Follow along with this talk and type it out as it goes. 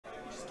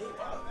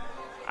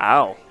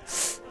Ow.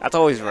 That's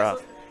always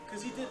rough.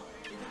 Because he did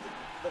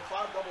the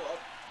cloud double up.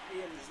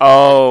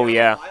 Oh,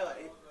 yeah.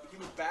 He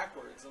was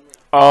backwards. I'm like,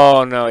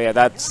 Oh, no, yeah,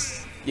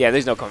 that's... Yeah,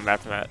 there's no coming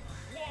back from that.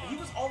 he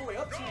was all the way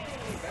up to me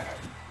coming back.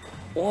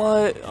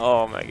 What?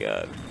 Oh, my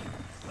God.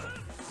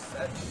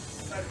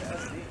 That's the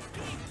SD.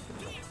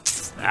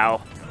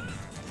 Ow.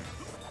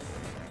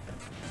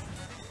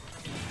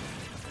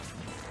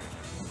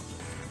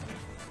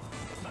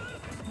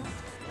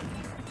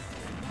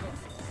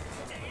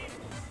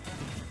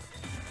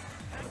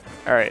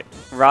 Alright,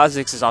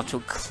 Rozics is off to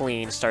a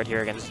clean start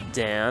here against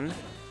Dan.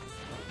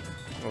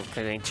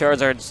 Okay,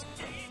 Charizard's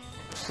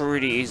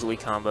pretty easily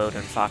comboed,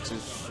 and Fox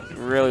is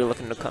really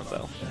looking to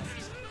combo.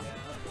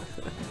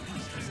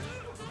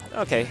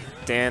 Okay,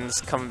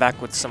 Dan's coming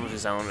back with some of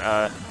his own.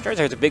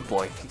 Charizard's a big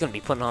boy. He's gonna be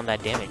putting on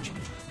that damage.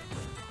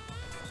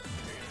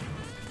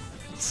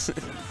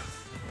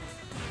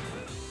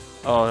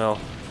 Oh no.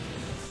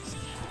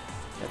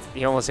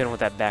 He almost hit him with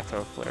that back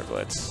throw flare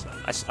blitz.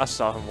 I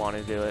saw him want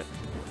to do it.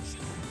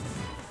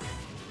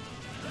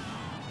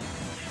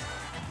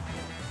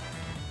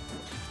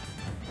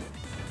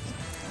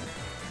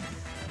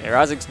 Yeah,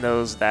 Rozics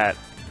knows that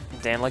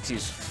Dan likes to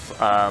use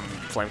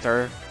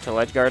flamethrower to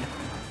ledge guard,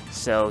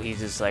 so he's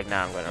just like,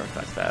 nah, I'm gonna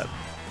reflect that.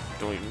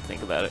 Don't even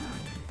think about it.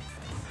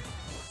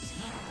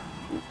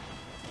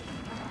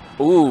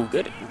 Ooh,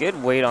 good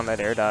weight on that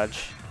air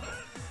dodge.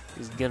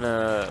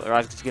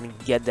 Rozics is gonna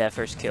get that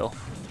first kill.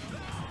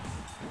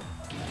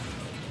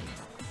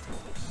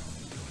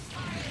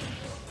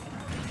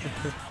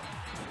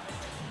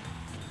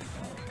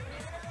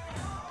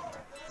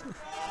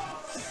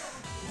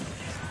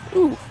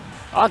 Ooh.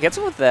 Oh, gets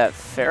him with that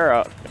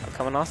Pharaoh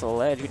coming off the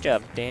ledge. Good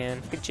job, Dan.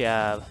 Good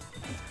job.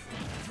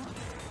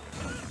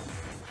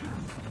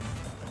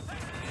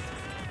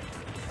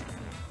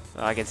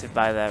 Oh, I gets hit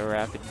by that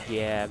rapid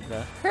jab.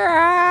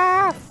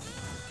 I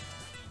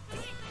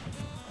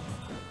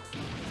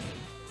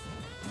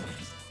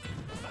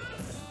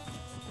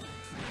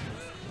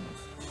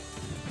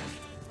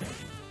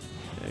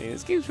mean,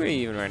 this game's pretty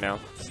even right now.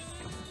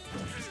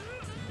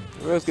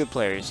 We're both good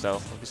players,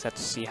 though. We'll just have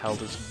to see how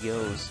this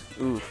goes.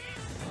 Ooh.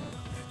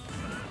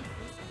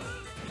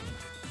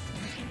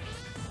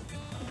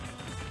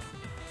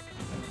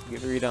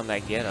 Good read on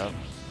that get up.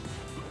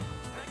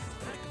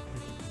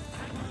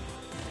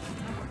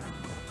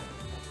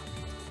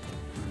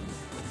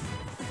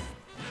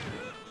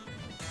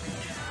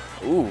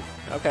 Ooh,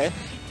 okay.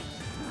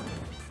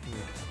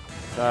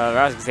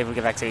 Rozics is able to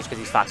get back stage because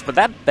he's Fox, but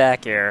that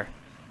back air,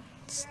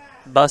 it's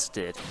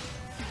busted.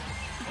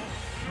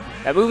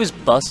 That move is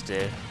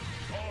busted.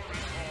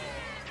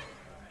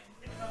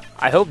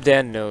 I hope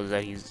Dan knows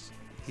that he's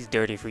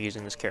dirty for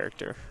using this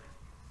character.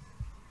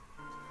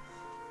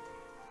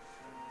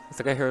 I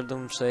think I heard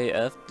them say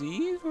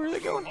FD. Where are they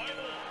going?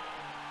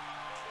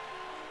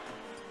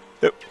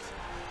 Yep.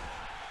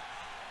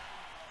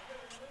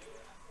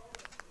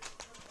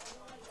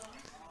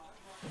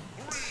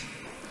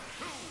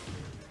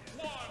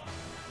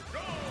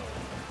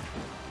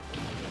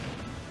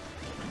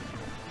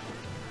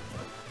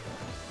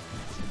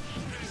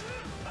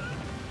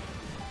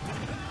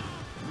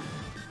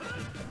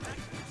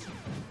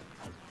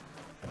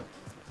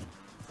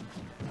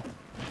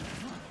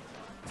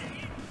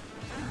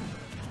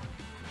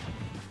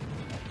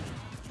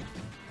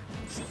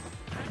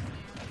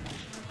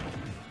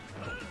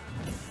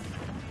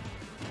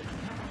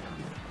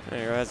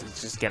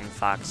 It's just getting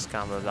Fox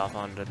combos off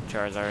onto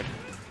Charizard.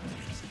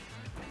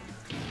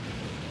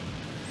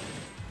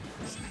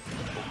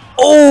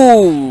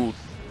 Oh,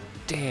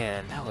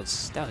 damn! That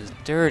was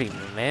dirty,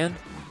 man.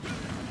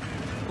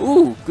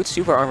 Ooh, good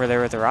super armor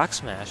there with the Rock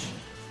Smash.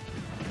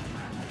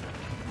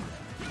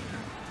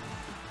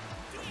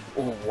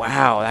 Oh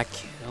wow, that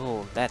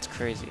kill! That's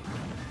crazy.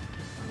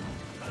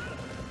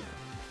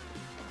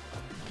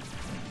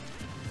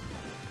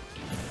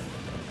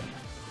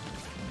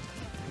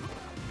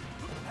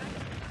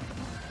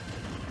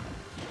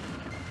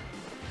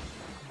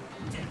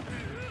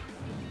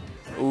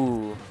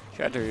 Ooh,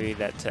 tried to read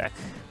that tech.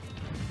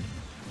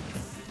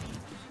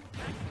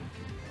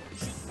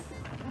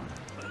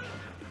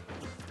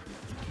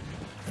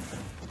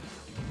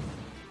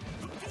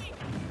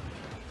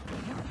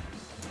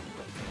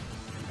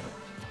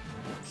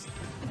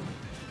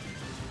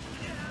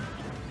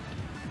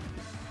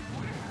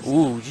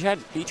 Ooh,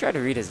 he tried to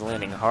read his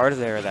landing hard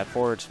there with that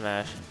forward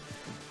smash.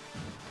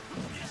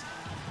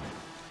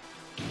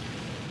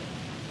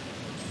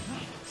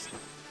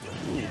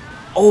 Ooh.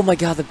 Oh my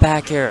god, the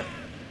back air.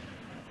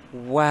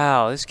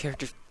 Wow, this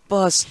character's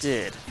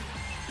busted.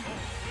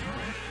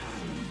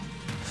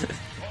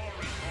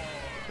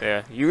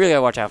 Yeah, you really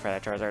gotta watch out for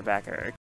that Charizard back air.